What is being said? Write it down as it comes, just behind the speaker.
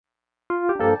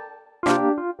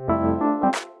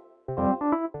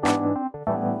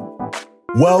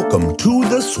Welcome to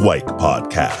the Swike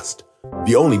Podcast,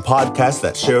 the only podcast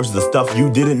that shares the stuff you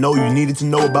didn't know you needed to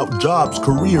know about jobs,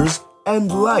 careers,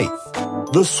 and life.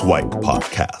 The Swike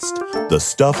Podcast, the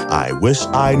stuff I wish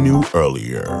I knew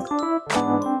earlier.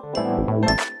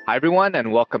 Hi, everyone,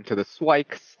 and welcome to the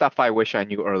Swike Stuff I Wish I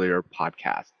Knew Earlier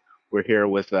podcast. We're here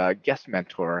with guest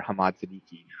mentor Hamad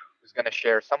Siddiqui, who's going to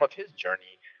share some of his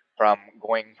journey from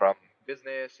going from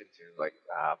business into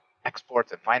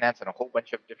exports and finance and a whole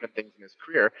bunch of different things in his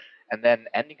career, and then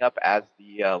ending up as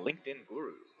the LinkedIn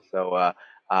guru. So,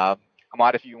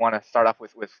 Hamad, if you want to start off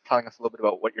with telling us a little bit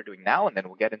about what you're doing now, and then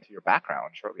we'll get into your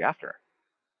background shortly after.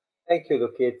 Thank you,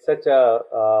 Luki. It's such a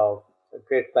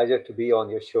great pleasure to be on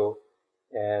your show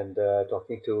and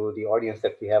talking to the audience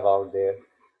that we have out there.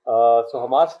 So,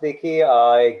 Hamad Siddiqui,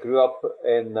 I grew up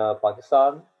in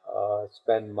Pakistan,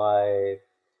 spent my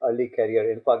early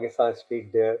career in Pakistan,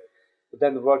 stayed there, but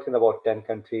then worked in about 10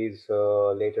 countries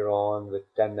later on with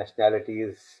 10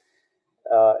 nationalities,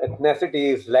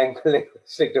 ethnicities,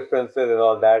 linguistic differences, and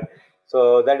all that.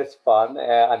 So, that is fun.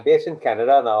 I'm based in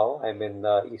Canada now. I'm in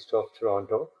east of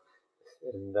Toronto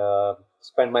and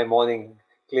spend my morning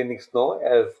cleaning snow,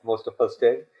 as most of us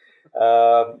did.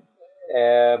 Um,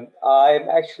 and I'm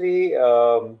actually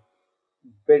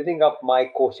building up my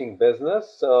coaching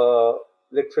business,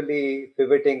 literally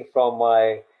pivoting from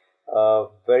my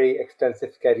very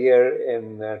extensive career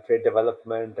in trade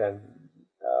development and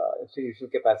institutional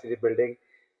capacity building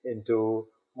into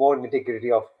more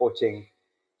nitty-gritty of coaching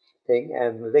thing.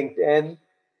 And LinkedIn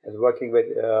and working with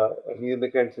new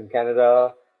immigrants in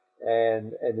Canada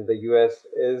and in the US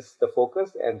is the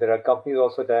focus. And there are companies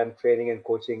also that I'm training and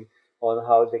coaching on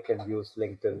how they can use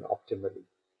LinkedIn optimally.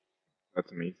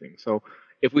 That's amazing. So,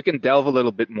 if we can delve a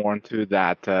little bit more into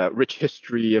that rich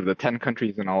history of the 10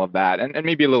 countries and all of that, and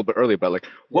maybe a little bit earlier, but like,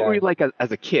 what were you like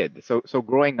as a kid? So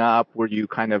growing up, were you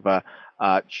kind of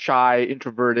shy,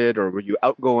 introverted, or were you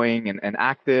outgoing and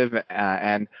active?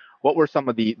 And what were some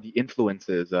of the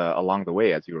influences along the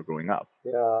way as you were growing up?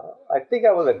 Yeah, I think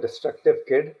I was a destructive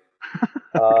kid.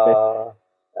 Okay.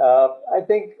 I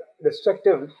think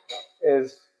destructive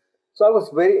is so I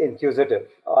was very inquisitive.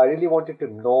 I really wanted to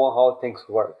know how things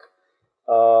work.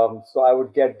 So I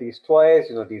would get these toys,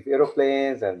 these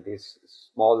aeroplanes and these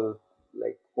small,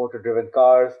 like motor-driven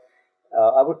cars.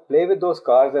 I would play with those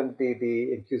cars, and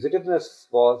the inquisitiveness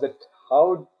was that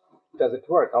how does it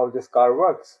work? How this car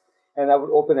works? And I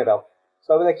would open it up.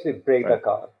 So I would actually break the Right.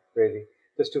 car, really,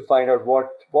 just to find out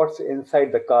what's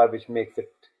inside the car which makes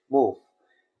it move.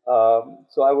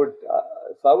 So I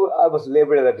was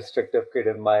labeled as a destructive kid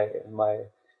in my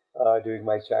during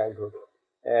my childhood,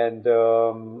 and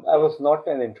I was not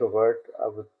an introvert. I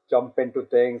would jump into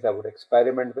things. I would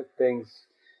experiment with things.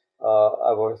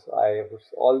 I would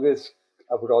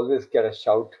always get a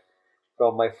shout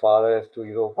from my father as to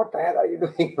what the hell are you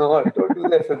doing? No, don't do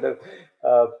this and that.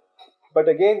 Uh, but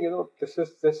again,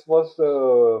 this was.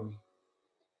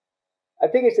 I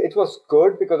think it was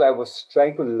good because I was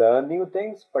trying to learn new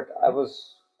things, but I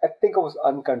think I was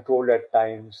uncontrolled at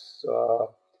times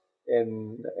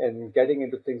in getting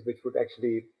into things which would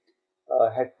actually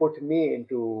had put me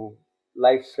into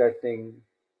life-threatening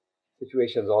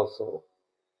situations also.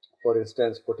 For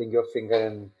instance, putting your finger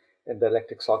in the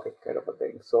electric socket kind of a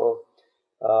thing. So,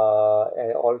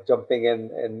 or jumping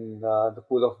in the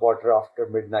pool of water after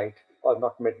midnight, or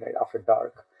not midnight, after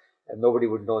dark, and nobody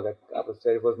would know that I was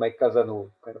there. It was my cousin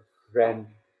who kind of ran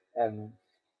and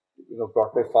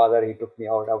brought my father. He took me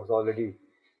out. I was already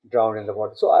drowned in the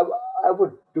water. So I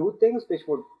would do things which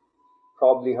would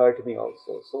probably hurt me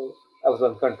also. So I was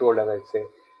uncontrolled, as I say,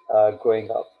 growing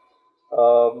up.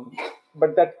 Um,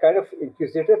 but that kind of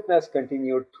inquisitiveness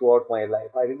continued throughout my life.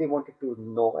 I really wanted to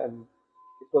know, and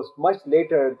it was much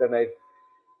later than I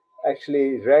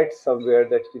actually read somewhere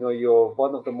that you're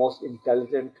one of the most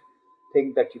intelligent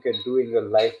thing that you can do in your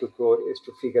life to grow is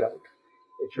to figure out.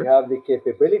 If you Sure. have the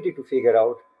capability to figure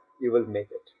out, you will make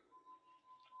it.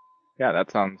 Yeah, that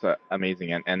sounds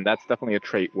amazing, and that's definitely a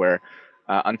trait where,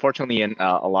 unfortunately, in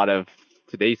a lot of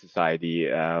today's society,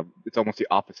 it's almost the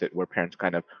opposite, where parents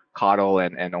kind of coddle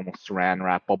and almost saran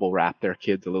wrap, bubble wrap their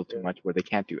kids a little too Yeah. much, where they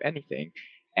can't do anything,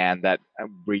 and that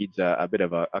breeds a bit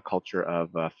of a culture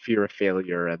of fear of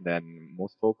failure, and then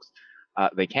most folks.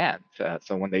 They can't.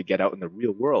 So when they get out in the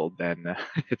real world, then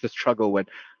it's a struggle when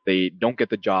they don't get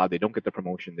the job, they don't get the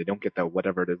promotion, they don't get the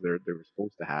whatever it is they're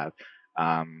supposed to have,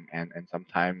 and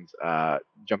sometimes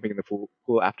jumping in the pool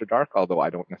after dark, although I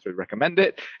don't necessarily recommend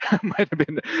it, might have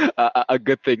been a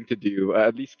good thing to do,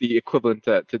 at least the equivalent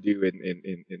to do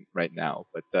in right now.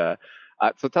 But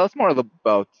so tell us more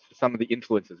about some of the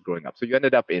influences growing up. So you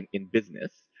ended up in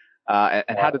business,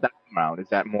 and how Uh, did that come around? Is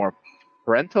that more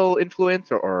parental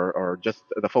influence or just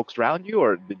the folks around you,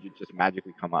 or did you just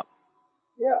magically come up?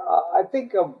 Yeah, I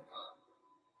think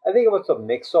it was a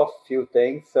mix of few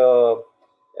things.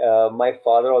 My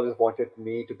father always wanted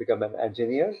me to become an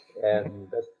engineer, and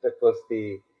that was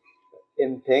the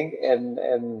in thing. And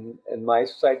in my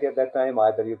society at that time,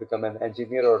 either you become an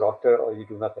engineer or a doctor, or you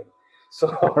do nothing. So,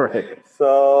 All right.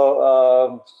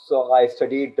 so I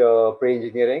studied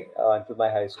pre-engineering until my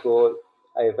high school.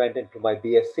 I went into my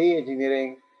BSc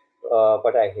engineering,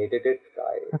 but I hated it.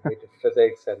 I hated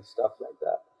physics and stuff like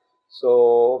that.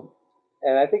 So,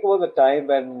 and I think it was a time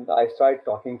when I started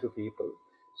talking to people.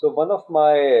 So one of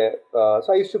my, so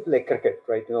I used to play cricket,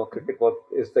 right? You know, cricket was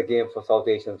is the game for South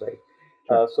Asians, right?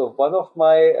 Sure. So one of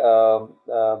my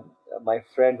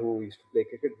friend who used to play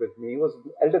cricket with me, he was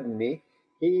elder than me.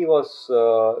 He was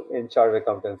in chartered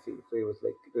accountancy, so he was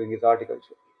like doing his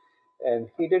horticulture, and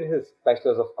he did his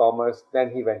bachelor's of commerce. Then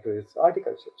he went to his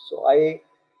horticulture. So I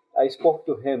spoke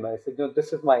to him. I said,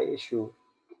 this is my issue.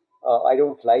 I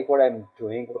don't like what I'm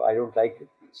doing. I don't like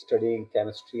studying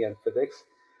chemistry and physics.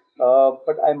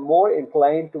 But I'm more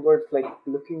inclined towards like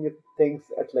looking at things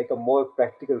at like a more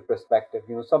practical perspective,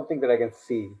 something that I can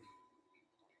see.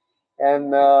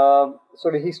 And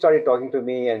so he started talking to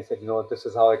me and said, this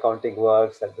is how accounting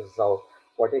works, and this is how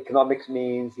what economics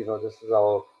means. This is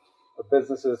how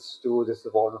businesses do. This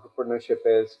is what entrepreneurship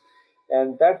is,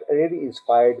 and that really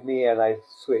inspired me. And I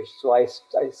switched. So I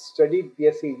studied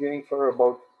BSc engineering for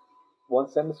about one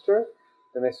semester.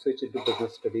 Then I switched into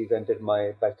business studies and did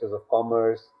my bachelor's of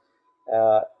commerce.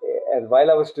 Uh, and while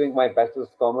I was doing my bachelor's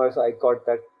of commerce, I got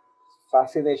that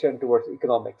fascination towards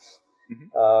economics. Hmm.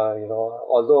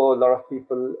 Although a lot of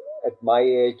people at my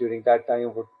age during that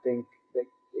time would think that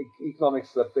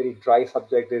economics is a very dry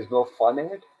subject, there's no fun in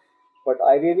it. But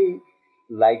I really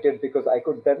liked it because I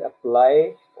could then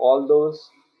apply all those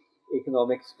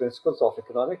economics principles of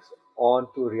economics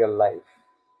onto real life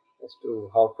as to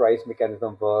how price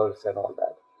mechanism works and all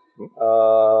that.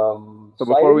 Cool. So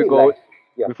So I really liked,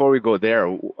 yeah. before we go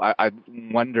there, I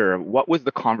wonder what was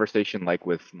the conversation like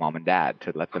with mom and dad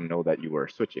to let them know that you were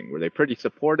switching? Were they pretty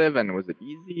supportive, and was it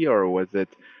easy, or was it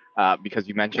because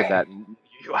you mentioned that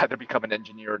you had to become an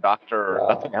engineer or doctor or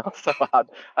Yeah, nothing else? So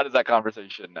how does that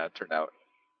conversation turn out?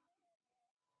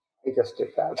 I just did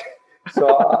that.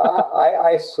 So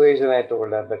I switched and I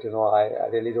told them that I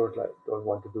really don't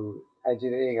want to do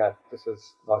engineering. This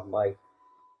is not my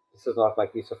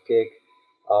piece of cake.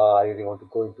 I really want to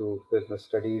go into business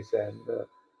studies, and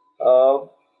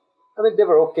I mean they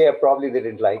were okay. Probably they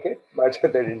didn't like it, but they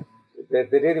didn't. They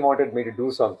really wanted me to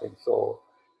do something. So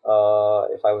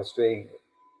if I was doing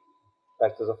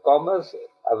Bachelor's of Commerce,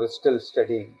 I was still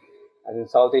studying. And in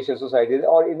South Asian societies,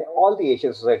 or in all the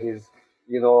Asian societies,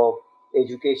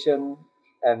 education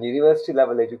and university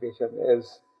level education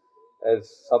is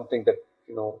something that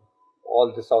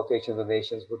all the South Asians and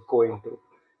nations would go into.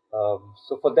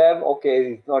 So for them,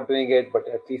 okay, he's not doing it, but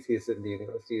at least he's in the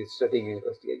university, he's studying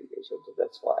university education, so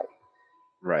that's why.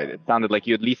 Right. It sounded like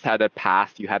you at least had a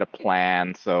path, you had a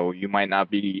plan. So you might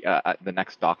not be the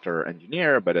next doctor or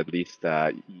engineer, but at least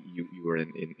you were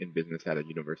in business at a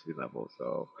university level.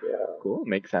 So Yeah. cool,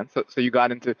 makes sense. So you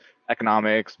got into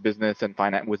economics, business, and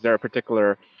finance. Was there a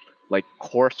particular like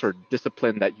course or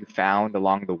discipline that you found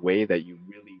along the way that you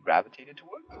really gravitated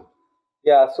towards?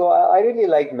 Yeah, so I really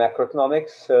like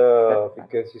macroeconomics Okay.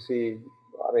 because you see,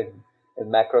 I mean, in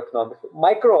macroeconomics,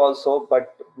 micro also,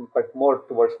 but more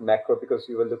towards macro because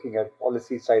you were looking at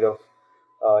policy side of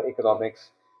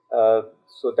economics.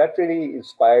 So that really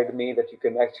inspired me that you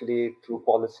can actually, through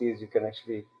policies, you can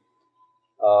actually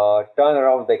turn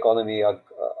around the economy, a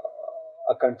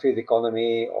country's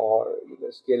economy, or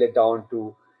scale it down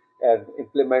to and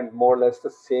implement more or less the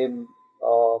same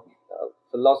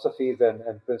philosophies and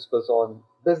principles on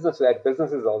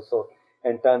businesses also,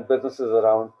 and turn businesses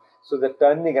around. So the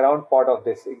turning around part of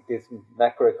this uh,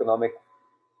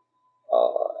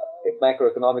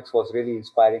 macroeconomics was really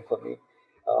inspiring for me.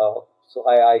 So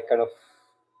I kind of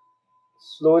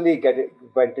slowly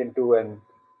went into and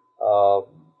uh,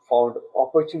 found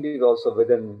opportunities also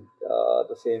within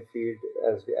the same field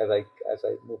as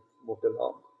I moved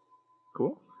along.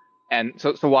 Cool. And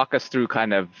so walk us through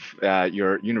kind of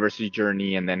your university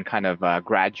journey and then kind of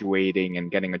graduating and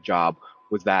getting a job.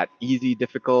 Was that easy,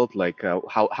 difficult? Like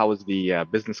how was the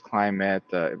business climate?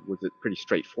 Was it pretty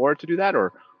straightforward to do that,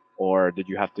 or did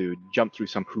you have to jump through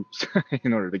some hoops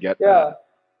in order to get that? Yeah.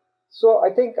 So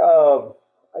I think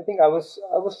I was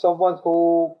someone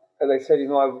who, as I said,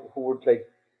 who would like.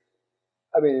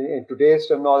 I mean, in today's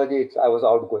terminology, I was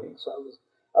outgoing. So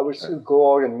I would Sure. still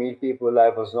go out and meet people. I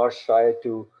was not shy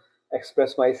to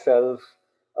express myself.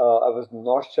 I was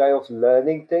not shy of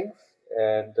learning things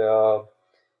and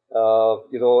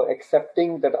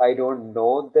accepting that I don't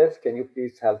know this. Can you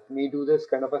please help me do this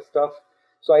kind of a stuff?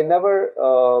 So I never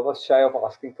was shy of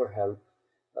asking for help,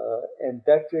 and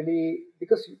that really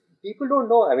because people don't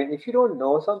know. I mean, if you don't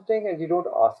know something and you don't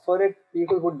ask for it,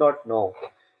 people would not know,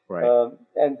 Right.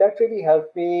 and that really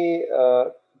helped me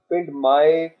build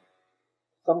my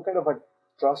some kind of a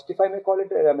trust, if I may call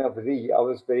it. I mean, I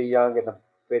was very young in a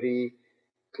very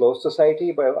closed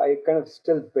society, but I kind of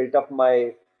still built up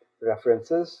my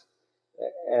references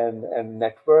and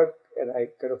network, and I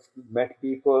kind of met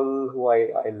people who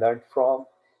I learned from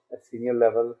at senior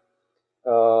level.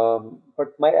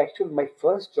 But my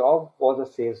first job was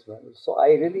a salesman, so I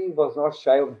really was not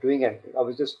shy of doing anything. I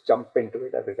was just jump into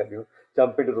it, as I said,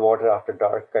 jump into the water after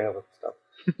dark kind of stuff.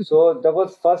 So that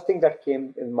was first thing that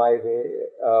came in my way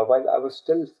while I was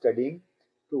still studying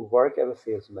to work as a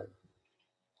salesman.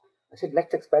 I said,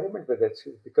 let's experiment with it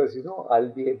because I'll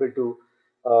be able to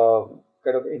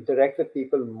kind of interact with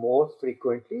people more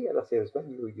frequently as a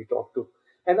salesman. You talk to,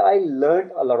 and I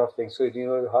learned a lot of things. So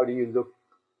how do you look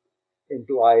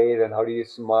into eyes and how do you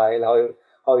smile?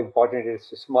 How important it is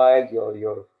to smile?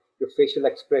 Your facial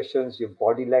expressions, your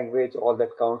body language, all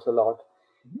that counts a lot.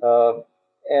 Uh,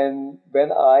 and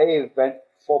when I went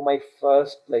for my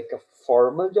first like a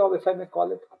formal job, if I may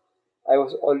call it, I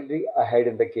was already ahead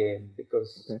in the game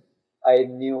because Okay. I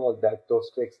knew all those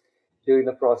tricks. During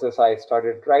the process, I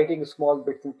started writing small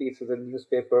bits and pieces in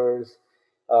newspapers.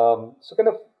 So kind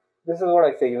of this is what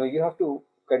I say. You have to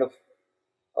kind of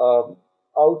um,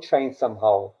 outshine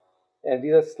somehow. And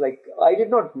these are like I did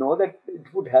not know that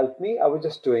it would help me. I was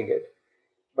just doing it.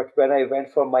 But when I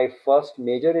went for my first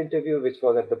major interview, which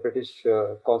was at the British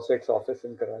Consulate's office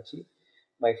in Karachi,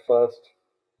 my first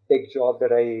big job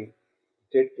that I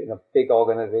did in a big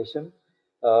organization,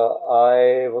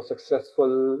 I was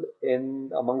successful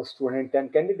in amongst 210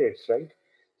 candidates, right?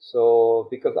 So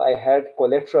because I had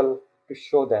collateral to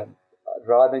show them,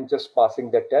 rather than just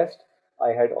passing the test, I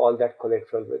had all that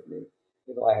collateral with me.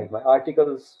 I had my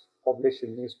articles published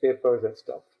in newspapers and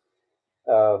stuff.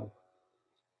 Um,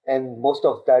 and most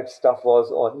of that stuff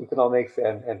was on economics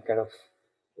and kind of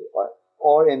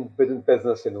or in within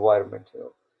business environment.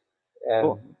 Cool.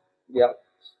 And yeah,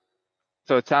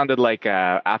 So it sounded like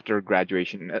after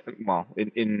graduation, well,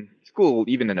 in school,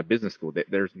 even in a business school,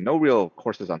 there's no real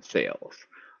courses on sales,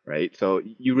 right? So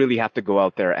you really have to go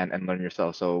out there and learn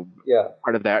yourself. So yeah,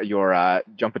 part of that, your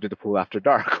jump into the pool after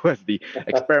dark was the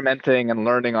experimenting and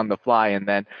learning on the fly. And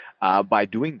then by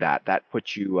doing that, that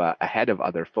puts you ahead of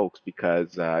other folks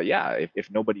because, yeah, if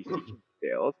nobody's teaching you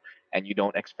sales and you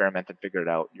don't experiment and figure it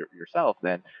out yourself,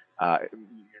 then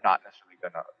you're not necessarily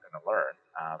gonna learn,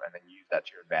 and then use that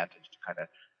to your advantage to kind of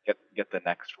get the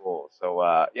next role. So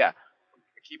yeah,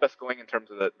 keep us going in terms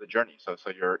of the journey. So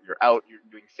you're out, you're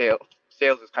doing sales.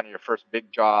 Sales is kind of your first big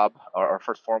job or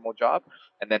first formal job,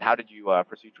 and then how did you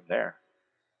proceed from there?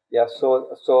 yeah. So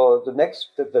the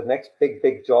next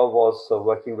big job was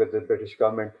working with the British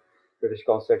government, British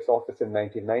Consulate's office in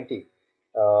 1990,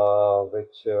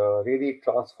 which really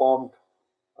transformed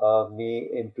me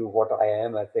into what I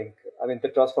am. I think. I mean, the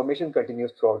transformation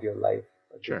continues throughout your life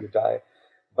until Sure. you die,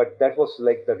 but that was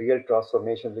like the real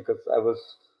transformation because I was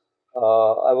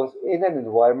in an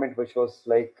environment which was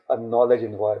like a knowledge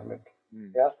environment.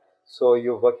 Mm. Yeah. So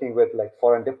you're working with like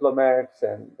foreign diplomats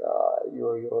and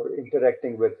you're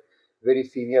interacting with very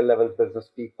senior level business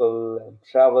people and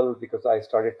travel because I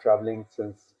started traveling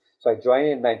since. So I joined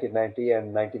in 1990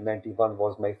 and 1991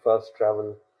 was my first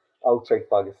travel outside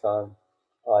Pakistan.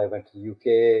 I went to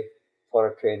UK for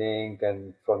a training.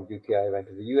 Then from UK, I went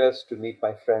to the US to meet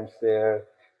my friends there.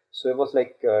 So it was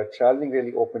like traveling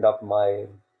really opened up my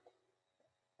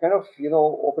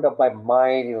opened up my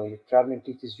mind. Traveling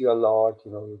teaches you a lot.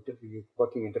 You're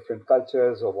working in different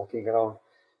cultures or walking around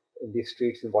in these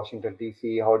streets in Washington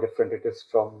D.C. How different it is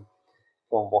from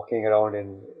walking around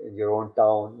in your own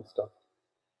town and stuff.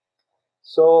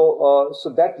 So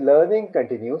that learning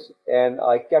continues, and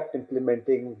I kept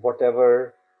implementing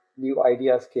whatever new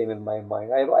ideas came in my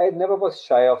mind. I never was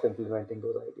shy of implementing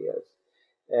those ideas,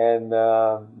 and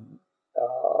uh,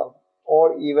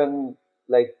 or even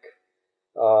like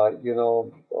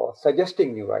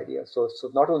suggesting new ideas. So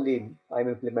not only I'm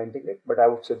implementing it, but I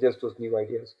would suggest those new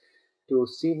ideas to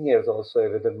seniors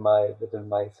also within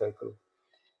my circle,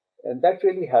 and that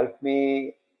really helped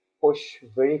me push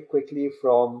very quickly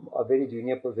from a very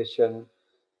junior position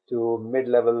to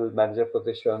mid-level manager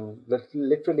position,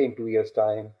 literally in 2 years'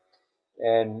 time.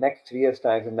 And next 3 years'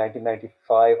 time, in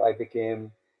 1995, I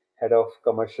became head of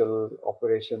commercial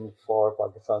operation for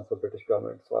Pakistan for British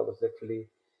government. So I was literally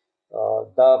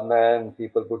the man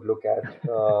people would look at.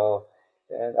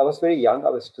 And I was very young. I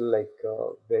was still like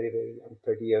very, very young,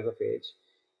 30 years of age.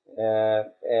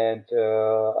 And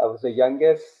I was the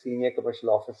youngest senior commercial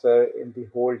officer in the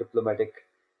whole diplomatic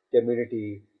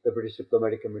community, the British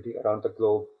diplomatic community around the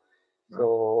globe. Wow.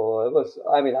 So it was,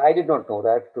 I mean, I did not know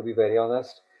that, to be very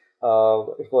honest.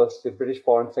 It was the British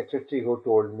Foreign Secretary who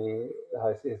told me.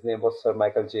 His name was Sir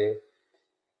Michael J.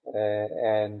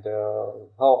 And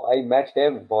how I met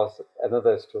him was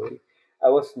another story. I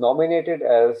was nominated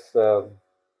as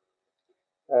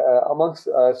amongst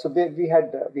so we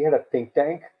had a think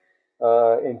tank,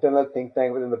 internal think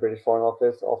tank within the British Foreign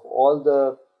Office of all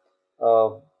the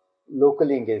uh,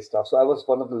 locally engaged staff. So I was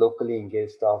one of the locally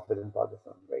engaged staff within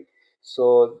Pakistan, right?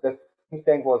 So the think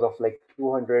tank was of like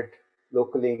 200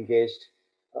 locally engaged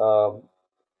um,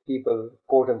 people,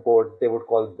 quote unquote, they would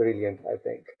call brilliant, I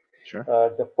think. Sure.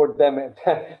 They put them in,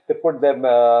 they put them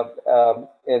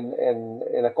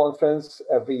in a conference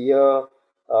every year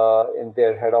in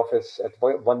their head office at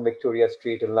 1 Victoria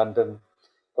Street in London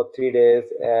for 3 days.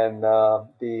 And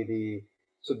the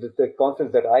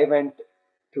conference that I went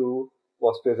to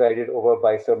was presided over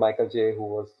by Sir Michael J, who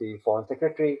was the Foreign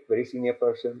Secretary, very senior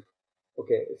person.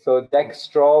 Okay, so Jack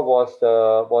Straw was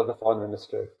the Foreign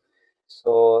Minister.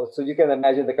 So you can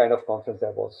imagine the kind of conference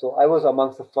that was. So I was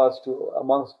amongst the first two,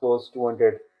 amongst those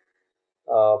 200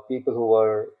 people who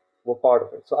were part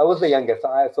of it. So I was the youngest.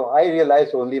 So I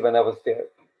realized only when I was there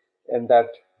in that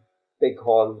big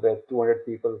hall with 200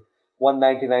 people,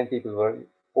 199 people were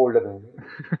older than me.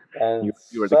 And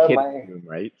You were the sir, kid in the room,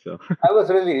 right? So I was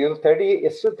really, 30,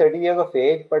 it's still 30 years of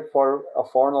age, but for a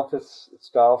foreign office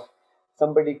staff,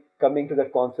 somebody coming to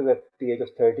that conference at the age of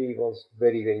 30 was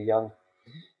very, very young.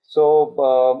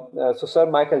 So Sir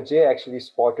Michael J actually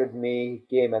spotted me,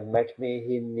 came and met me.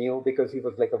 He knew because he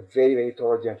was like a very, very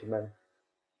tall gentleman.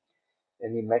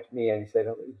 And he met me and he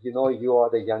said, "You know, you are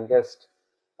the youngest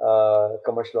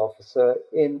commercial officer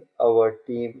in our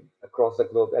team across the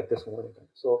globe at this moment."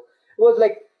 So it was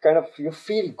like kind of you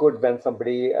feel good when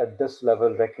somebody at this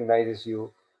level recognizes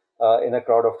you in a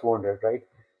crowd of 200, right?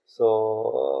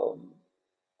 So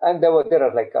and there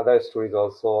are like other stories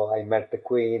also. I met the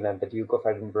Queen and the Duke of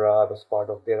Edinburgh. I was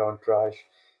part of their entourage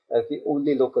as the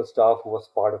only local staff who was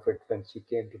part of it when she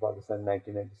came to Pakistan in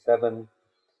 1997.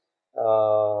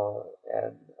 Uh,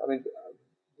 and I mean,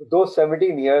 those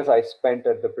 17 years I spent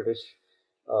at the British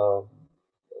uh,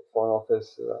 Foreign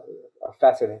Office are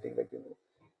fascinating.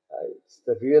 It's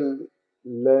the real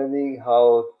learning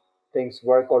how things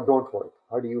work or don't work.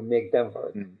 How do you make them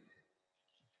work? mm.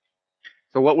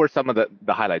 So what were some of the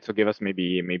highlights? So give us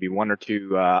maybe one or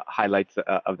two highlights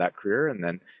of that career, and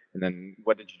then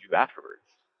what did you do afterwards?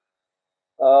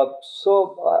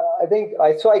 I think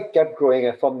I kept growing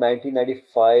from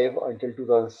 1995 until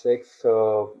 2006.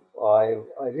 So I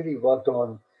really worked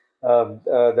on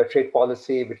the trade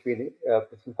policy between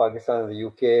Pakistan and the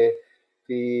UK.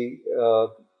 We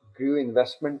grew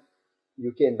investment,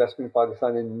 UK investment in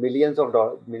Pakistan in millions of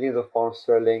pounds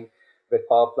sterling, with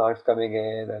power plants coming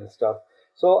in and stuff.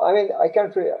 So I mean, I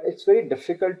can't. It's very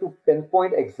difficult to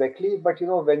pinpoint exactly, but you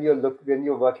know, when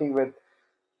you're working with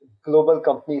global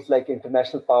companies like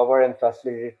International Power and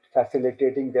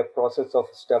facilitating their process of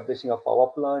establishing a power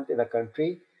plant in a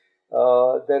country,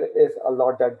 there is a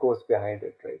lot that goes behind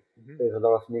it, right? Mm-hmm. There's a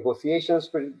lot of negotiations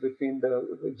between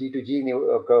the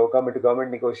G2G, government to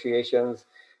government negotiations,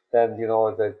 then, you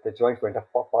know, the joint venture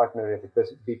partner,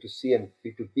 B2C and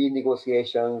B2B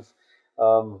negotiations,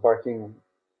 working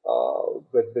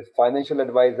with financial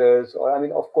advisors. Or, I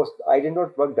mean, of course, I did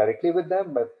not work directly with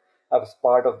them, but I was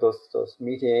part of those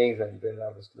meetings, and then I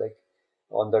was like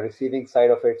on the receiving side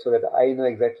of it, so that I know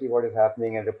exactly what is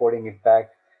happening and reporting it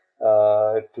back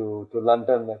to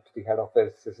London, to the head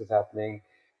office. This is happening,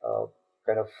 uh,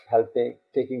 kind of helping,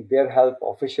 taking their help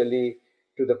officially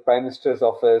to the Prime Minister's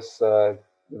office.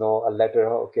 You know, a letter.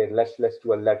 Okay, let's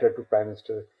do a letter to Prime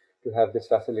Minister to have this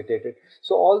facilitated.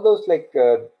 So all those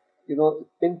you know,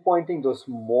 pinpointing those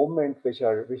moments which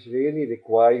really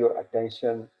require your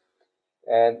attention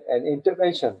and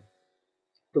intervention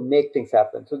to make things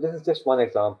happen. So this is just one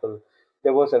example.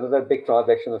 There was another big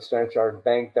transaction of Standard Chartered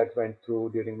Bank that went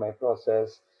through during my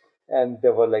process, and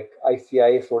there were like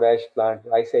ICI soda ash plant.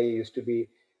 ICI used to be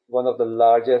one of the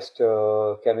largest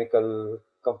chemical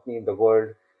company in the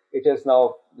world. It is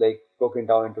now like broken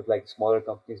down into like smaller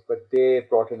companies, but they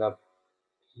brought in a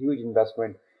huge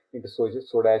investment into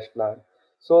soda ash plant.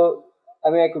 So I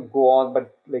mean, I could go on,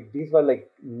 but like these were like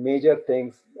major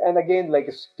things. And again, like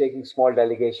it's taking small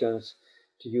delegations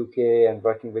to UK and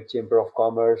working with Chamber of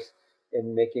Commerce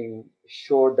in making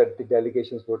sure that the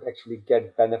delegations would actually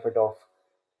get benefit of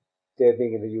there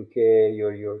being in the UK,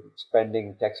 you're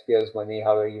spending taxpayers' money.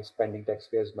 How are you spending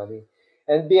taxpayers' money,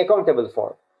 and be accountable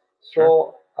for. Sure.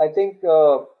 So I think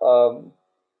so.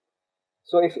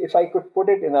 If I could put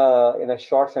it in a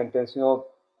short sentence,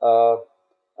 uh,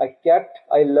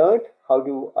 I learned how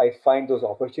do I find those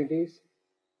opportunities,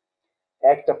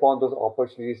 act upon those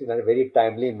opportunities in a very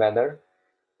timely manner,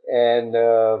 and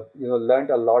learned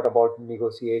a lot about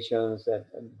negotiations and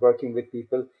working with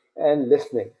people and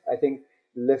listening. I think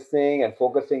listening and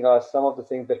focusing are some of the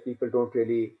things that people don't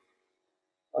really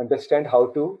understand how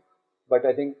to, but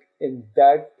I think in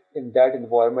that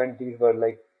environment, these were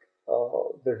like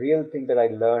the real thing that I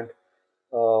learned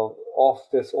of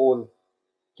this whole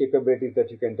capabilities that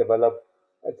you can develop.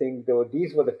 I think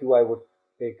these were the two I would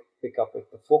pick up with,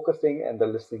 the focusing and the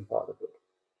listening part of it.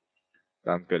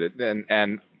 Sounds good.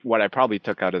 And what I probably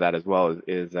took out of that as well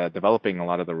is developing a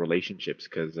lot of the relationships,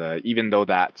 because even though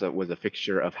that was a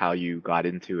fixture of how you got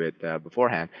into it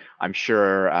beforehand, I'm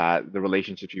sure the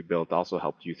relationships you built also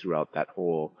helped you throughout that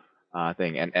whole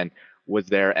thing. And was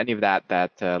there any of that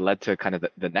led to kind of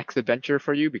the next adventure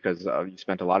for you? Because you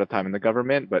spent a lot of time in the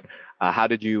government, but how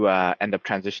did you end up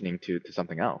transitioning to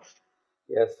something else?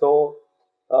 Yeah.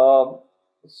 Um,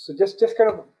 so just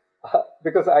kind of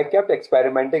because I kept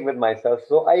experimenting with myself,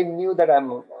 so I knew that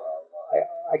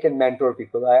I can mentor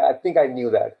people. I think I knew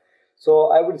that.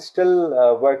 So I would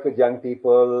still work with young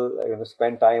people,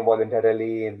 spend time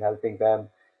voluntarily in helping them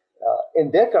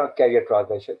in their career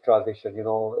transition.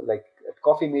 Like at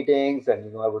coffee meetings,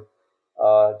 and I would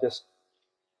just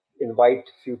invite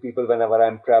few people whenever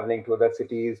I'm traveling to other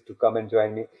cities to come and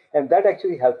join me, and that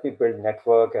actually helped me build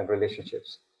network and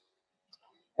relationships.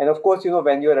 And of course,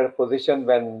 when you're at a position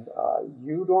when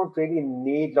you don't really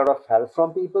need a lot of help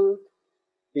from people,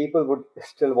 people would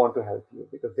still want to help you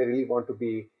because they really want to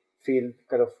feel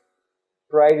kind of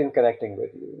pride in connecting with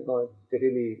you. They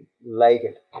really like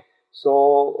it.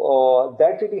 So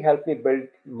that really helped me build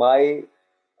my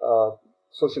uh,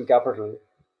 social capital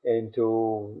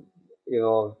into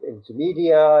into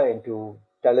media, into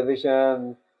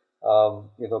television,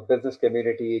 business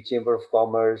community, chamber of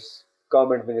commerce,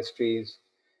 government ministries.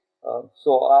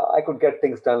 So I could get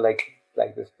things done like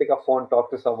this. Pick a phone, talk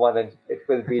to someone, and it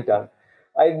will be done.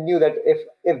 I knew that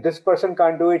if this person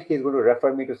can't do it, he's going to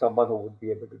refer me to someone who would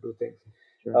be able to do things,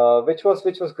 Sure. which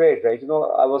was great, right?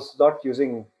 I was not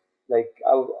using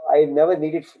I never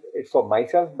needed it for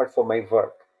myself, but for my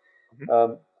work. Mhm.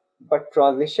 Um, but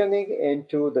transitioning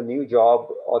into the new job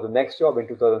or the next job in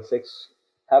 2006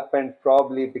 happened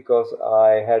probably because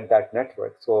I had that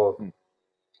network. So Mm.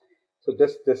 so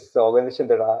this organization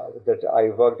that I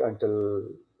worked until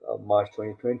March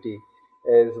 2020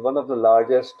 is one of the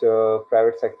largest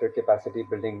private sector capacity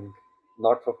building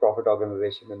not-for-profit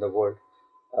organization in the world,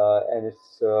 and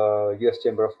it's U.S.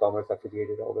 Chamber of Commerce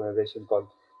affiliated organization called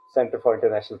Center for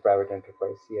International Private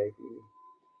Enterprise (CIPE).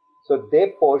 So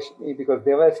they poached me because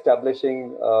they were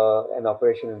establishing an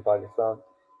operation in Pakistan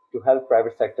to help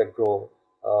private sector grow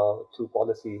through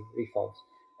policy reforms.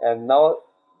 And now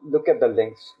look at the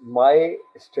links. My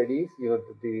studies,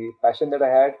 the passion that I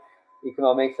had,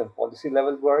 economics and policy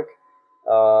level work,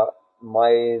 uh,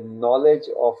 my knowledge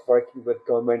of working with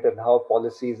government and how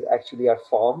policies actually are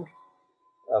formed,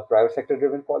 private sector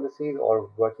driven policies or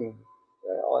working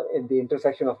in the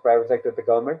intersection of private sector and the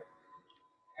government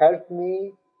helped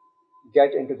me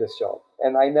get into this job.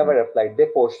 And I Mm. never applied. They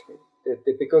poached me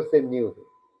because they knew me.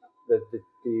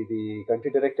 The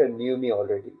country director knew me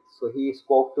already. So he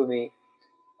spoke to me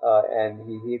and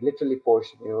he literally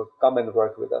poached me, come and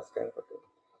work with us kind of a thing.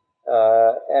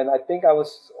 And I think I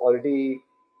was already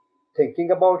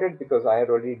thinking about it because I had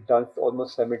already done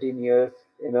almost 17 years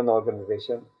in an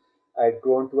organization. I had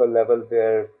grown to a level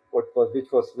where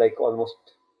which was like almost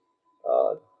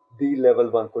uh, the level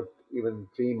one could even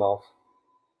dream of,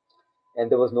 and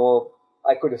there was no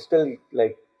I could still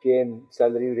like gain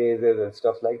salary raises and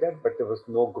stuff like that, but there was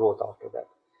no growth after that.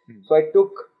 Mm. So I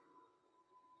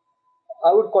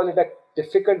would call it a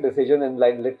difficult decision in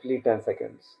like literally 10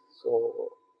 seconds. So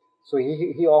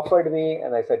he offered me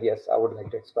and I said yes, I would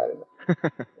like to experiment.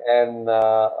 And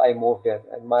I moved in.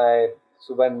 And my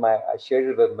so when my I shared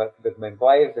it with my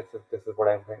wife, this is what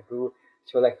I'm going to do.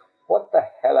 She was like, "What the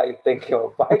hell are you thinking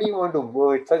of? Why do you want to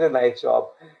move? It's such a nice job."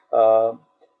 Um,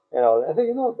 I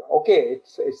think okay,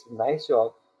 it's a nice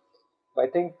job, but I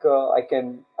think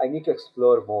I need to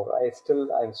explore more. I'm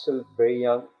still very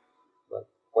young, well,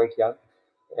 quite young,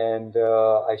 and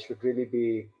I should really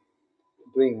be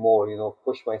doing more.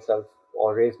 Push myself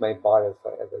or raise my bar as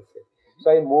I say. So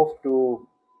I moved to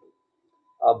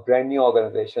a brand new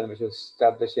organization which is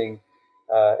establishing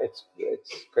its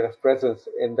kind of presence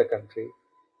in the country.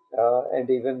 And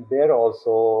even there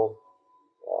also,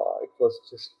 it was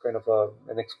just kind of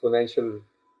an exponential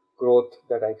growth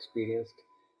that I experienced.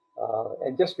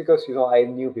 And just because, I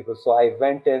knew people, so I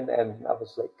went in and I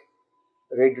was like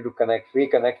ready to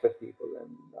reconnect with people, and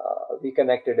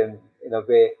reconnected in a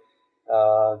way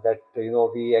that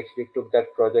we actually took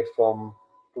that project from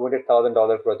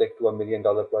 $200,000 project to $1 million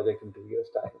project in 2 years'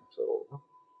 time. So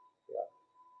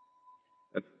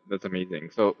yeah. That's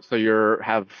amazing. So you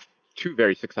have two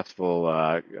very successful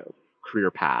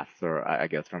career paths, or I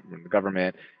guess from the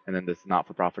government, and then this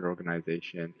not-for-profit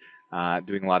organization,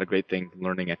 doing a lot of great things,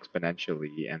 learning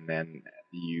exponentially, and then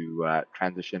you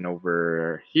transition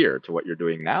over here to what you're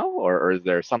doing now, or is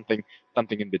there something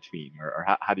in between, or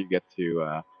how do you get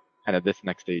to kind of this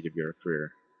next stage of your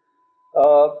career?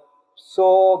 Uh,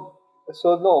 so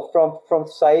so no, from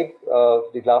SIPE,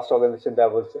 the last organization that I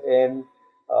was in,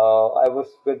 I was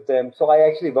with them. So I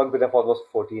actually worked with them for almost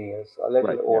 14 years, a little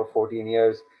Right. Yeah. over 14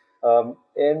 years.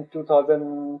 In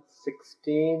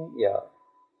 2016, yeah,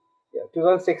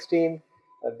 2016,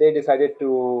 they decided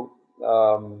to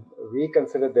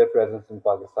reconsider their presence in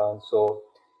Pakistan. So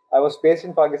I was based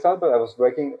in Pakistan, but I was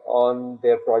working on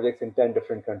their projects in 10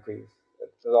 different countries.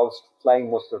 So I was flying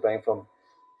most of the time from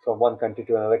one country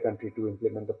to another country to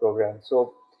implement the program.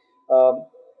 So, um,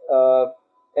 uh,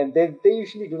 and they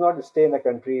usually do not stay in a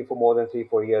country for more than 3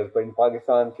 4 years, but in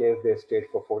Pakistan case they stayed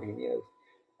for 14 years.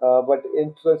 But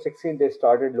in 2016 they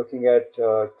started looking at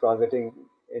transiting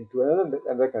into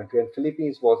another country, and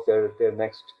Philippines was their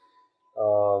next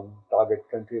target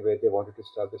country where they wanted to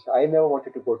establish. I never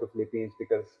wanted to go to Philippines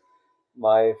because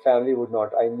my family would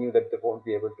not. I knew that they won't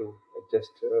be able to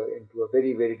adjust into a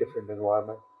very very different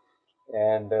environment,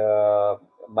 and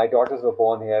my daughters were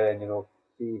born here, and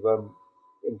we were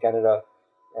in Canada,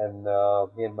 and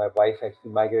me and my wife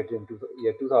actually migrated into the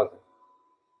year 2000.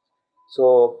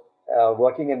 So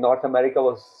working in North America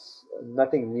was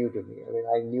nothing new to me. I mean,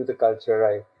 I knew the culture.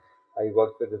 I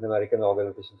worked with an American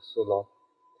organization for so long.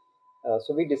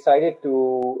 So we decided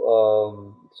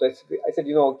to. I said,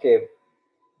 okay,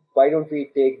 why don't we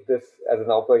take this as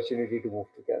an opportunity to move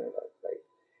to Canada?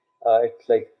 Right? It's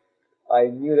like I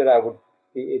knew that I would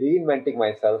be reinventing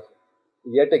myself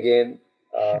yet again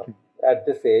at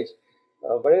this age.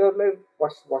 But I was like,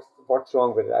 what's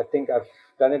wrong with it? I think I've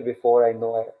done it before. I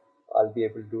know I'll be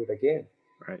able to do it again.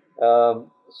 Right.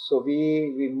 So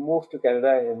we moved to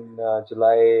Canada in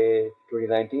July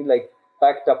 2019, like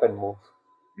packed up and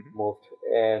Hmm. moved,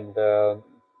 and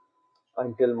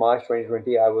until March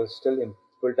 2020, I was still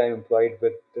full-time employed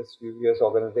with this US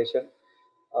organization,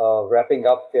 wrapping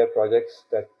up their projects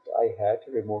that I had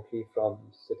remotely from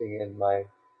sitting in my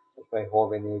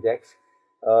home in Ajax.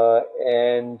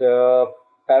 And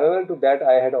parallel to that,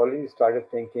 I had already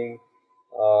started thinking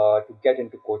to get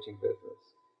into coaching business,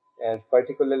 and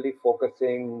particularly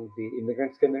focusing the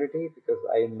immigrants community, because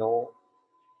I know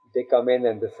they come in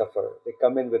and they suffer. They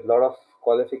come in with a lot of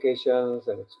qualifications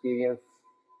and experience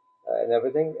and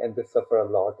everything, and they suffer a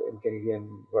lot in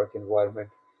Canadian work environment.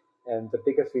 And the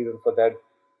biggest reason for that,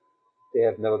 they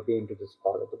have never been to this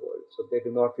part of the world, so they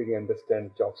do not really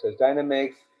understand job search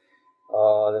dynamics.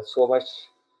 There's so much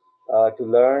to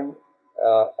learn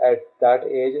at that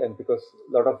age, and because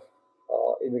a lot of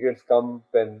immigrants come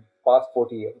when past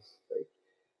 40 years,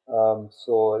 right?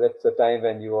 So that's the time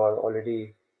when you are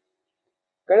already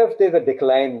kind of there's a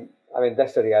decline. I mean,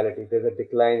 that's the reality. There's a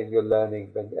decline in your learning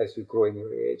when as you grow in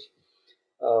your age.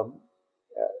 Um,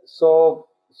 so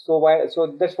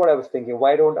that's what I was thinking.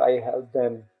 Why don't I help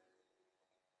them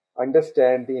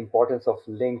understand the importance of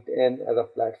LinkedIn as a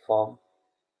platform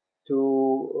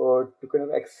to kind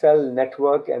of excel,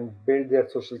 network, and build their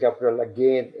social capital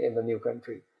again in the new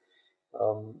country.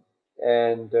 Um,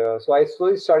 and so I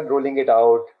slowly started rolling it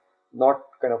out, not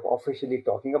kind of officially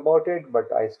talking about it,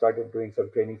 but I started doing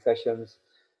some training sessions.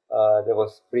 There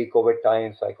was pre-COVID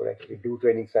time, so I could actually do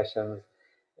training sessions,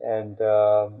 and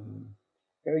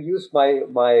use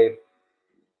my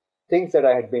things that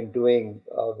I had been doing,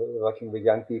 working with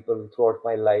young people throughout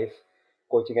my life,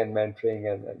 coaching and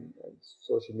mentoring, and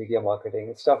social media marketing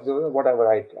and stuff,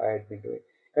 whatever I had been doing,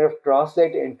 kind of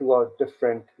translate into a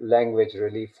different language,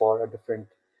 really, for a different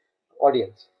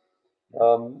audience.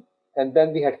 Um, and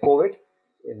then we had COVID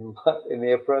in in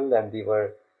April, and we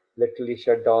were literally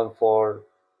shut down for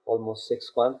almost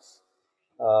 6 months.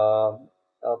 Um,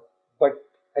 uh, but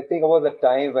I think it was a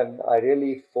time when I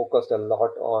really focused a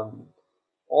lot on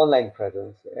online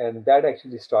presence, and that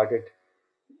actually started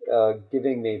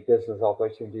giving me business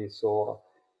opportunities. So,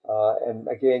 and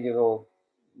again,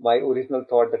 my original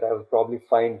thought that I would probably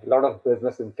find a lot of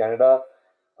business in Canada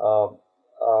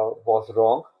was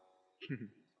wrong,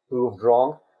 proved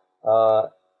wrong. Uh,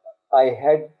 I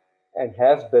had and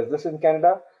have business in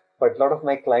Canada, but a lot of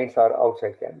my clients are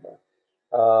outside Canada,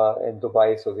 in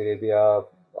Dubai, Saudi Arabia,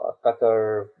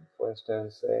 Qatar, for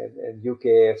instance, and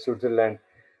UK, Switzerland.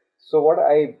 So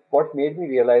what made me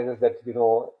realize is that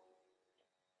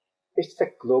it's a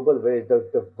global village.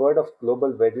 The word of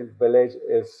global village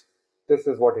is this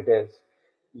is what it is.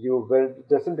 You will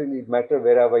doesn't really matter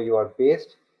wherever you are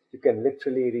based. You can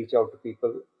literally reach out to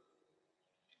people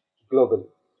globally.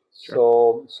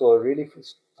 Sure. So really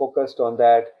focused on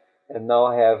that, and now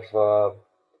I have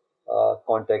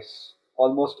contacts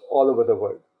almost all over the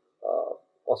world.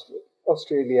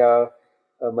 Australia,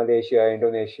 Malaysia,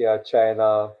 Indonesia,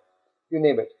 China, you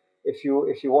name it. If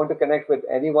you want to connect with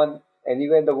anyone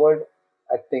anywhere in the world,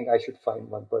 I think I should find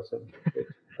one person that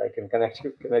I can connect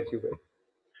you with.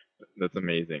 That's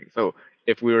amazing. So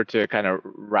if we were to kind of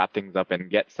wrap things up and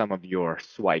get some of your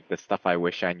swipe, the stuff I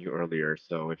wish I knew earlier.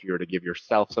 So if you were to give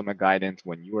yourself some guidance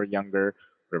when you were younger,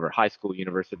 whatever high school,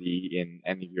 university, in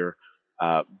any of your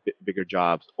bigger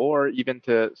jobs, or even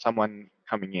to someone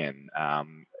coming in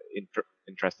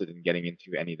interested in getting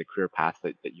into any of the career paths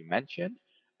that you mentioned,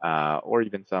 or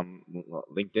even some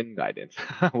LinkedIn guidance,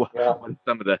 Yeah, what's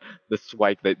some of the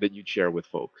swipe that you'd share with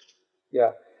folks?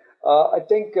 yeah. I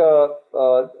think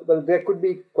well, there could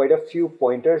be quite a few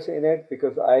pointers in it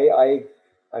because I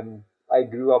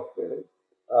grew up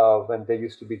when there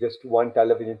used to be just one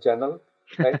television channel,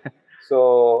 right?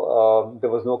 So there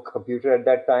was no computer at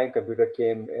that time. Computer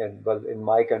came in, well, in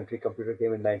my country, computer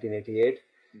came in 1988.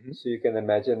 Hmm. So you can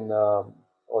imagine,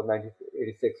 or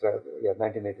 1986, rather, yeah,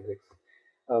 1986.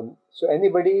 So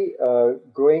anybody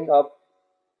growing up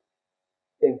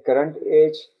in current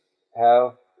age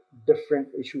have different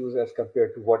issues as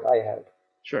compared to what I had.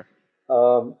 Sure.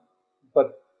 Um,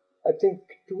 but I think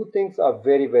two things are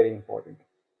very, very important.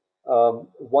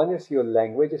 One is your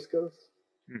language skills.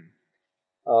 Hmm.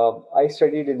 I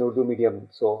studied in Urdu medium,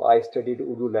 so I studied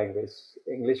Urdu language.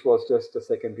 English was just a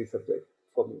secondary subject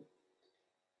for me.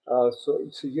 So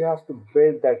you have to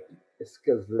build that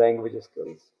skills, language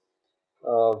skills,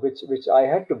 which I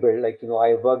had to build. Like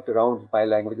I worked around my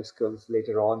language skills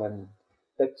later on, and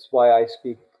that's why I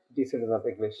speak decent enough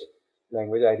English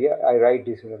language. I write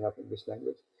decent enough English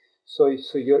language. So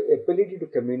your ability to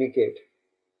communicate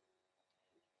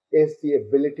is the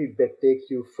ability that takes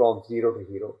you from zero to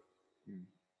hero. Hmm.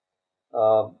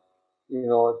 Um,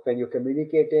 when you're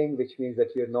communicating, which means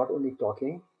that you're not only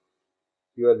talking,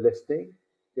 you're listening,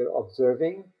 you're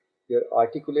observing, you're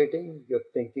articulating, you're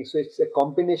thinking. So it's a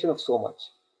combination of so much.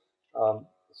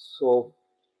 So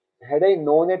had I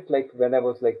known it like when I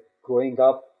was like growing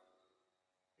up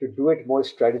to do it more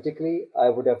strategically, I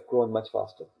would have grown much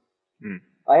faster. Hmm.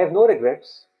 I have no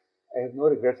regrets. I have no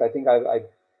regrets. I think I've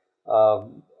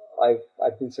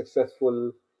been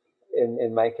successful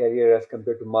in my career as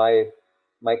compared to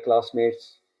my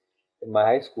classmates in my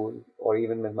high school or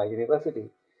even in my university.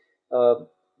 Uh,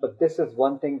 but this is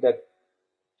one thing that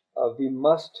we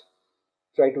must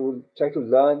try to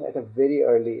learn at a very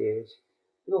early age.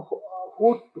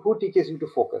 Who teaches you to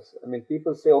focus? I mean,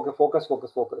 people say, okay, focus,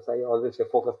 focus, focus. I always say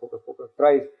focus, focus, focus,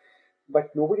 thrice,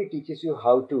 but nobody teaches you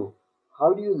how to.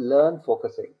 How do you learn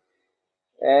focusing?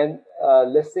 And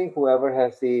listening, whoever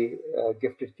has the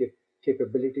gifted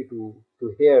capability to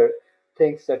hear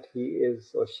thinks that he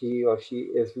is or she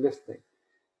is listening,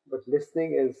 but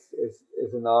listening is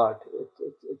an art.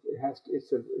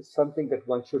 It's something that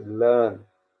one should learn.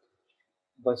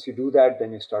 Once you do that,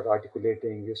 then you start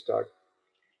articulating, you start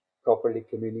properly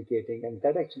communicating, and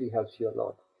that actually helps you a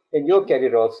lot. In your Sure.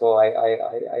 career also,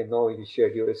 I know you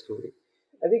shared your story.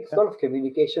 I think Yeah. sort of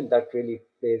communication that really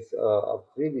plays a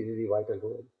really, really vital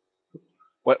role.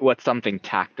 What's something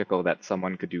tactical that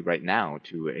someone could do right now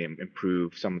to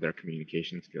improve some of their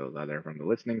communication skills, either from the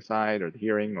listening side or the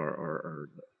hearing or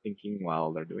the thinking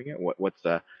while they're doing it? What's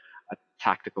a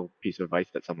tactical piece of advice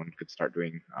that someone could start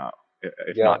doing,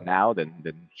 if Yeah, not now,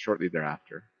 then shortly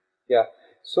thereafter? yeah.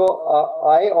 So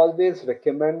I always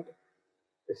recommend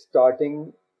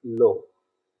starting low,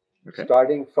 Okay.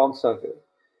 starting from somewhere.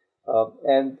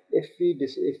 And if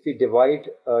we divide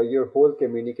your whole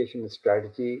communication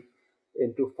strategy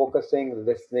into focusing,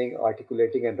 listening,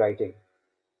 articulating, and writing,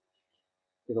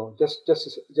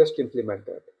 just implement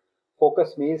that.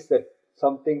 Focus means that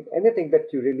anything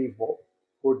that you really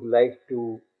would like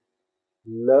to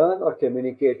learn or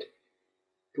communicate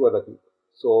to other people.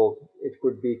 So it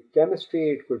could be chemistry,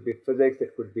 it could be physics,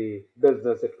 it could be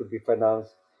business, it could be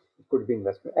finance, it could be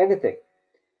investment, anything.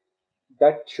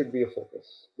 That should be a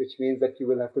focus, which means that you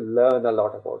will have to learn a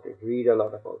lot about it, read a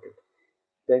lot about it.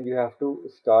 Then you have to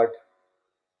start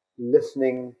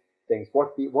listening things,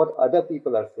 what other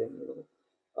people are saying.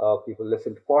 People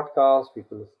listen to podcasts.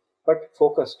 But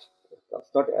focused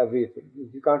podcasts, not everything.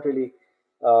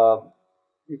 Uh,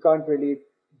 you can't really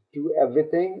do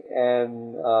everything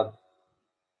and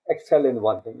excel in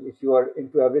one thing. If you are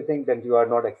into everything, then you are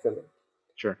not excelling.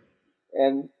 Sure.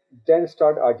 And then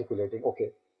start articulating.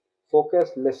 Okay,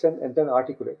 focus, listen, and then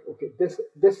articulate. Okay,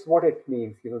 this what it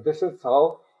means. This is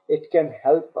how it can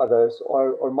help others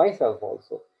or myself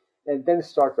also, and then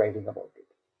start writing about it.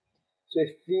 So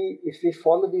if we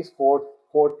follow these four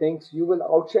things, you will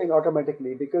outshine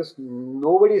automatically because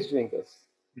nobody is doing this.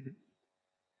 Mhm.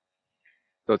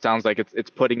 So it sounds like it's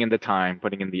putting in the time,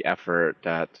 putting in the effort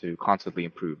to constantly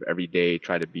improve every day.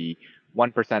 Try to be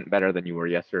 1% better than you were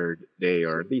yesterday,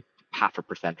 or at least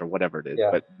 0.5% or whatever it is.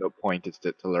 Yeah, But the point is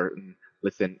to learn,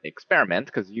 listen, experiment,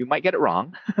 because you might get it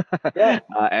wrong. yeah,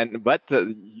 But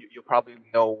you'll probably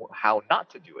know how not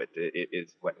to do it. It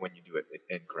is when you do it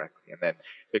incorrectly, and then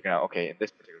figuring out, okay, in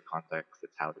this particular context,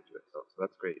 it's how to do it. So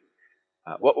that's great.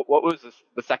 What was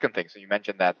the second thing? So you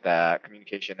mentioned that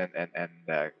communication and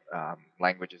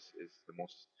language is yeah. the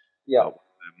most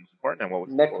important. And what was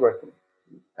the Networking,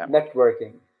 network?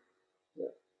 networking,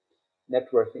 yeah.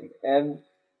 Networking, and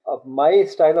my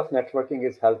style of networking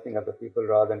is helping other people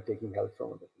rather than taking help from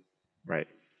other people. Right.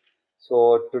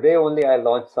 So today only I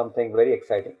launched something very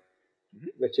exciting, Hmm.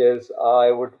 which is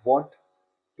I would want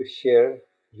to share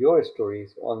your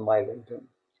stories on my LinkedIn.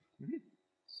 Hmm.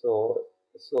 So,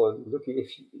 look, if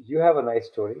you have a nice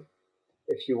story,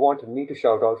 if you want me to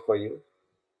shout out for you,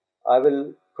 I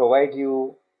will provide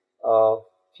you a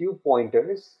few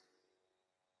pointers,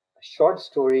 a short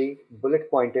story, bullet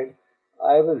pointed.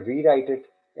 I will rewrite it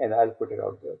and I'll put it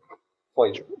out there for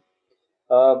you.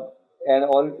 Um,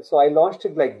 so I launched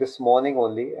it like this morning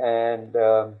only, and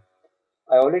I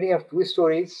already have two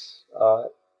stories.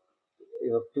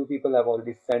 Two people have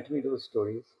already sent me those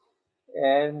stories,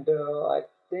 and I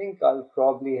think I'll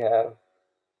probably have.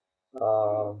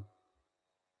 Um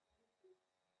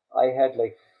I had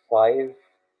like five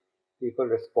people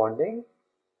responding,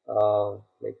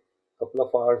 like a couple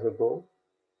of hours ago,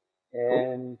 Cool.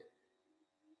 and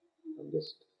I'm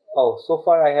just so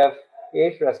far I have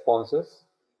eight responses,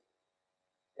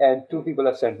 and two people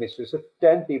have sent me stories. So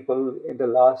 10 people in the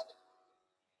last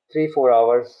 3-4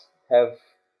 hours have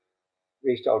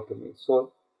reached out to me.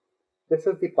 So this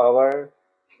is the power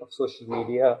of social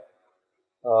media.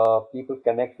 People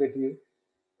connect with you,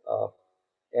 uh,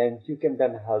 and you can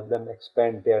then help them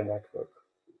expand their network.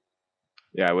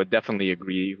 Yeah, I would definitely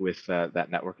agree with that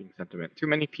networking sentiment. Too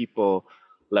many people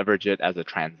leverage it as a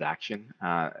transaction.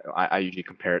 I usually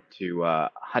compare it to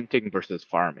hunting versus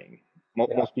farming.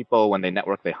 Yeah, Most people, when they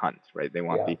network, they hunt, right? They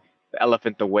want yeah, the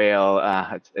elephant, the whale.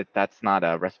 That's not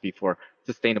a recipe for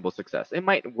sustainable success. It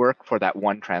might work for that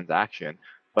one transaction,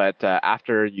 but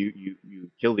after you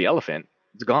kill the elephant,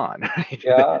 it's gone. Right?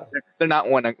 yeah, They're not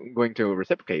going to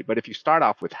reciprocate. But if you start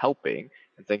off with helping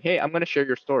and saying, "Hey, I'm going to share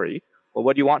your story," well,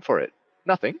 what do you want for it?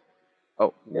 Nothing.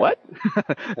 Oh, yeah, what?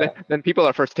 Then people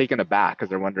are first taken aback because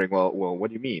they're wondering, well, what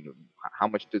do you mean? How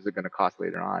much is it going to cost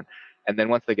later on? And then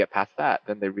once they get past that,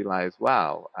 then they realize,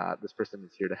 wow, this person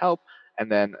is here to help,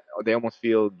 and then they almost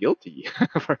feel guilty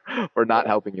for not yeah,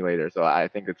 helping you later. So I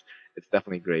think it's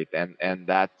definitely great, and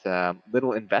that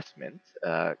little investment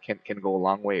can go a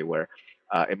long way. Where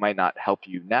it might not help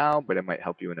you now, but it might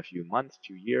help you in a few months,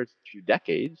 few years, few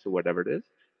decades, or whatever it is.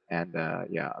 And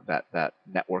yeah, that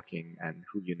networking and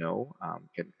who you know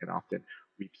can often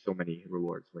reap so many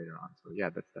rewards later on. So yeah,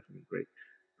 that's definitely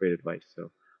great advice.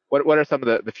 So what are some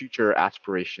of the future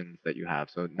aspirations that you have?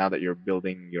 So now that you're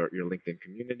building your LinkedIn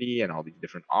community and all these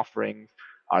different offerings,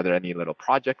 are there any little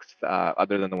projects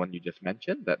other than the one you just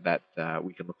mentioned that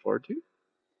we can look forward to?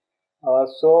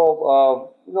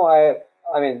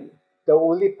 I mean, the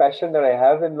only passion that I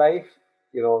have in life,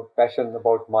 passion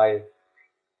about my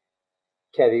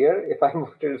career, if I'm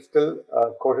still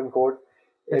quote unquote,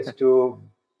 is to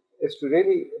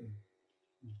really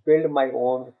build my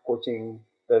own coaching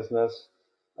business,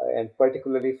 and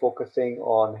particularly focusing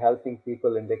on helping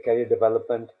people in their career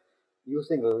development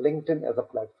using LinkedIn as a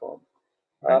platform.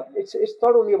 Right. It's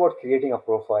not only about creating a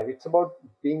profile; it's about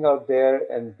being out there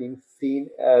and being seen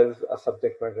as a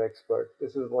subject matter expert.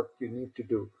 This is what you need to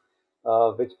do,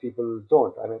 which people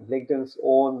don't. I mean, LinkedIn's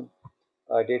own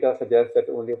data suggests that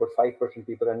only about 5%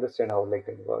 people understand how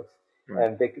LinkedIn works, Right.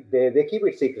 and they keep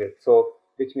it secret. So,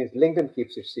 which means LinkedIn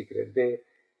keeps it secret.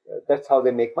 That's how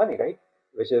they make money, right?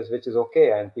 Which is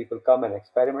okay, and people come and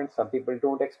experiment. Some people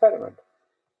don't experiment.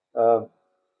 Um,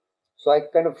 so I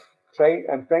kind of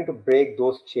I'm trying to break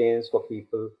those chains for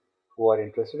people who are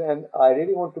interested, and I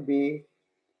really want to be,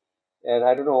 and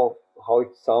I don't know how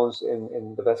it sounds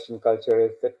in the Western culture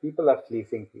is that people are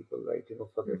fleecing people, right?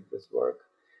 For this work.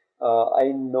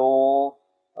 I know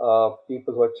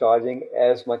people who are charging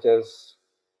as much as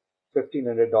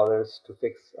 $1,500 to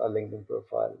fix a LinkedIn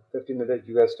profile, $1,500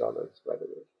 US dollars, by the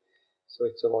way. So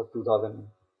it's about 2,000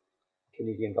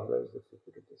 Canadian dollars, if you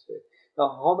put it this way. Now,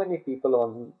 how many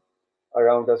people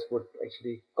around us would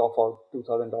actually cough out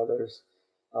 $2,000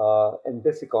 in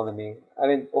this economy? I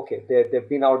mean, okay, they've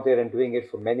been out there and doing it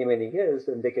for many, many years,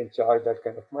 and they can charge that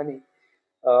kind of money.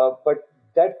 But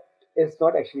that is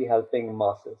not actually helping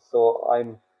masses. So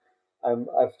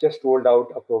I've just rolled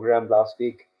out a program last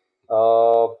week,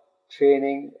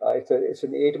 training. It's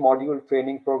an 8-module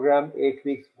training program, 8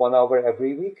 weeks, 1 hour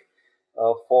every week,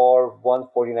 for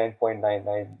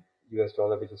 $149.99 US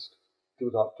dollar, which is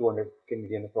 200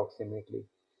 Canadian approximately.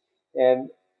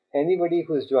 And anybody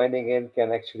who's joining in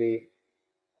can actually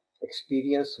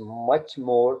experience much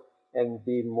more and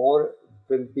will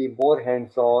be more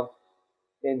hands-on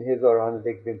in his or her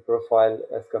LinkedIn profile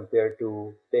as compared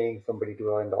to paying somebody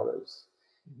 $2,000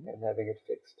 and having it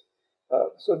fixed.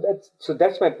 So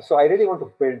I really want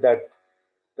to build that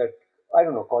I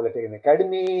don't know, call it an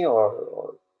academy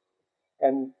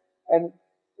and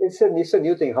it's a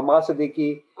new thing. Hamas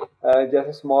Siddiqui, just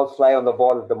a small fly on the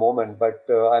wall at the moment, but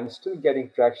I'm still getting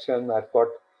traction. I've got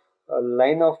a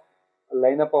lineup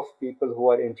of people who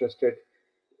are interested.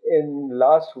 In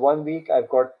last 1 week, I've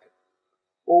got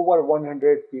over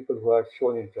 100 people who have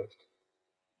shown interest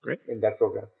in that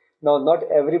program. Now, not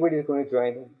everybody is going to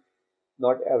join in.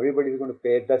 Not everybody is going to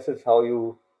pay. This is how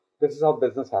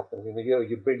business happens.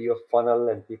 You build your funnel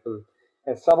and people,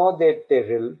 and somehow they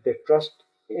trust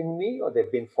in me, or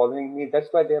they've been following me.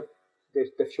 That's why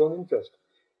they've shown interest.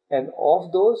 And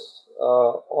of those,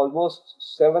 almost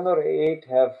 7 or 8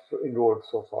 have enrolled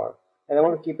so far. And I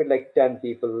want to keep it like 10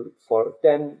 people for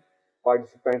 10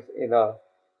 participants in a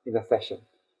session,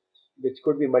 which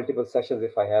could be multiple sessions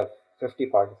if I have 50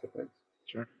 participants.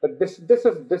 Sure. But this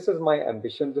is my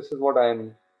ambition. This is what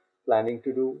I'm planning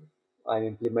to do. I'm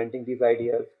implementing these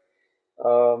ideas,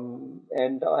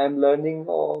 and I'm learning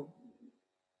along.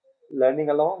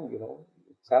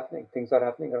 It's happening. Things are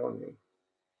happening around me.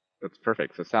 That's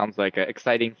perfect. So it sounds like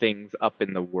exciting things up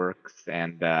in the works,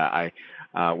 and I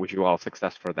wish you all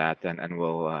success for that. And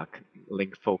we'll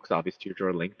link folks obviously to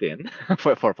your LinkedIn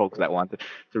for folks that want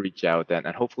to reach out, and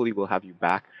hopefully we'll have you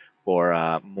back for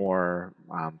more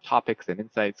topics and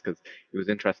insights, because it was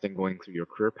interesting going through your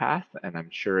career path. And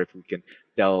I'm sure if we can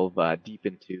delve deep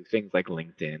into things like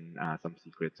LinkedIn, some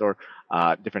secrets, or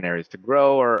different areas to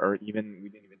grow, or even we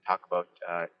didn't even talk about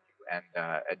you and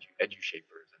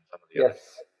EduShapers and some of the others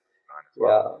on as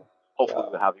well. Yeah. Hopefully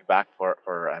we'll have you back for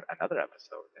another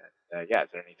episode. And is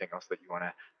there anything else that you want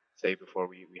to say before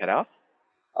we head out?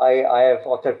 I have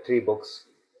authored 3 books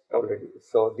already.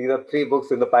 So these are 3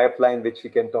 books in the pipeline, which we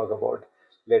can talk about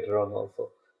later on also.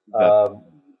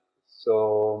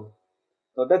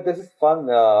 This is fun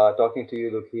talking to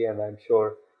you, Luki, and I'm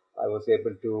sure I was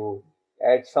able to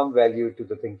add some value to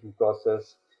the thinking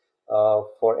process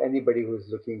for anybody who's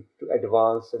looking to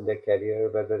advance in their career,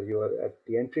 whether you are at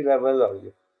the entry level, or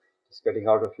you're just getting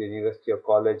out of university or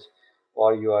college,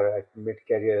 or you are at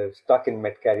mid-career, stuck in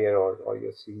mid-career, or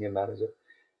you're senior manager.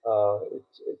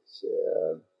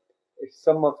 It's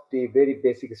some of the very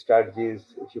basic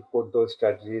strategies. If you put those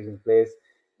strategies in place,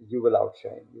 you will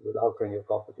outshine. You will outrun your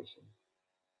competition.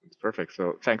 It's perfect.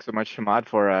 So thanks so much, Hamad,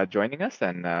 for joining us,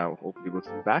 and hopefully we'll see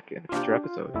you back in a future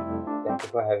episode. Thank you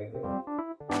for having me.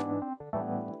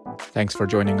 Thanks for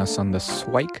joining us on the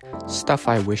Swike Stuff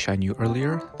I Wish I Knew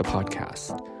Earlier, the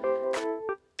podcast.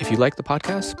 If you like the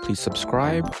podcast, please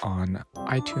subscribe on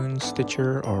iTunes,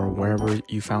 Stitcher, or wherever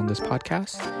you found this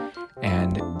podcast.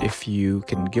 And if you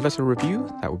can give us a review,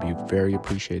 that would be very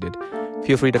appreciated.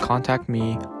 Feel free to contact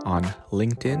me on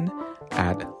LinkedIn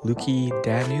at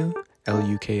Lukidanu,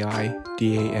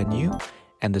 LUKIDANU,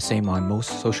 and the same on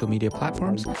most social media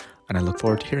platforms. And I look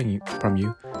forward to hearing from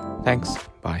you. Thanks.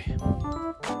 Bye.